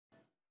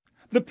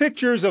The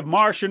pictures of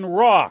Martian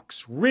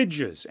rocks,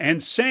 ridges,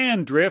 and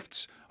sand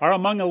drifts are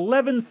among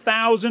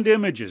 11,000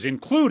 images,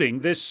 including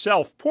this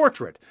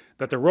self-portrait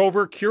that the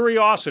rover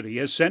Curiosity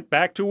has sent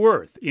back to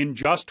Earth in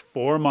just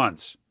 4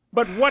 months.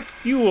 But what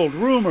fueled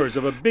rumors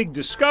of a big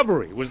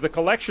discovery was the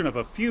collection of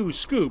a few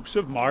scoops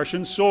of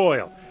Martian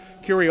soil.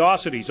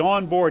 Curiosity's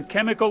onboard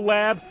chemical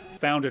lab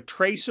found a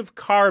trace of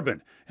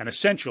carbon, an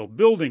essential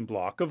building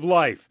block of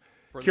life.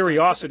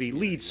 Curiosity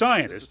lead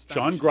scientist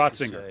John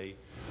Grotzinger.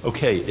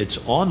 Okay, it's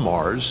on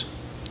Mars,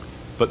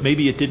 but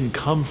maybe it didn't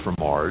come from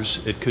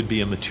Mars. It could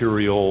be a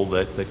material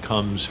that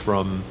comes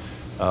from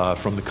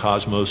the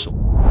cosmos.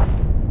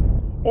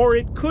 Or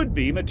it could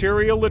be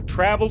material that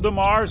traveled to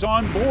Mars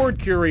on board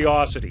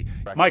Curiosity.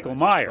 Michael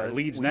Meyer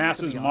leads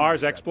NASA's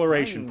Mars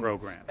exploration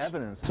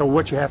program. So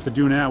what you have to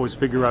do now is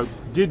figure out,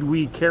 did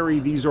we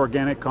carry these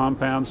organic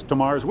compounds to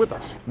Mars with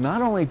us?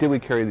 Not only did we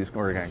carry these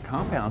organic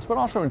compounds, but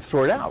also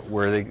sort out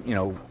where they,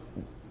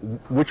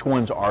 which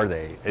ones are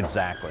they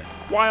exactly?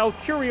 While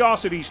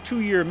Curiosity's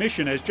 2-year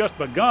mission has just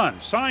begun,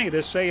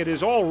 scientists say it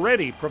is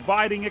already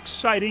providing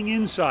exciting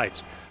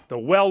insights. The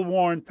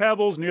well-worn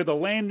pebbles near the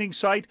landing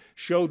site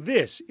show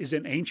this is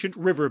an ancient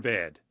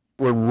riverbed.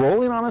 We're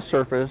rolling on a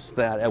surface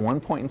that at one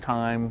point in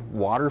time,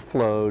 water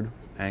flowed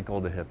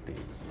ankle to hip deep.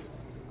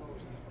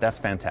 That's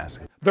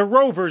fantastic. The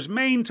rover's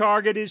main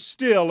target is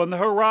still on the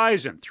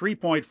horizon,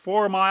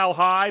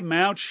 3.4-mile-high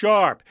Mount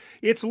Sharp.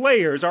 Its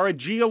layers are a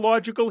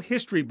geological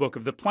history book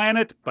of the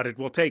planet, but it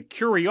will take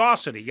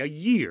Curiosity a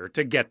year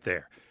to get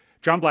there.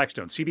 John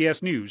Blackstone,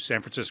 CBS News,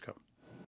 San Francisco.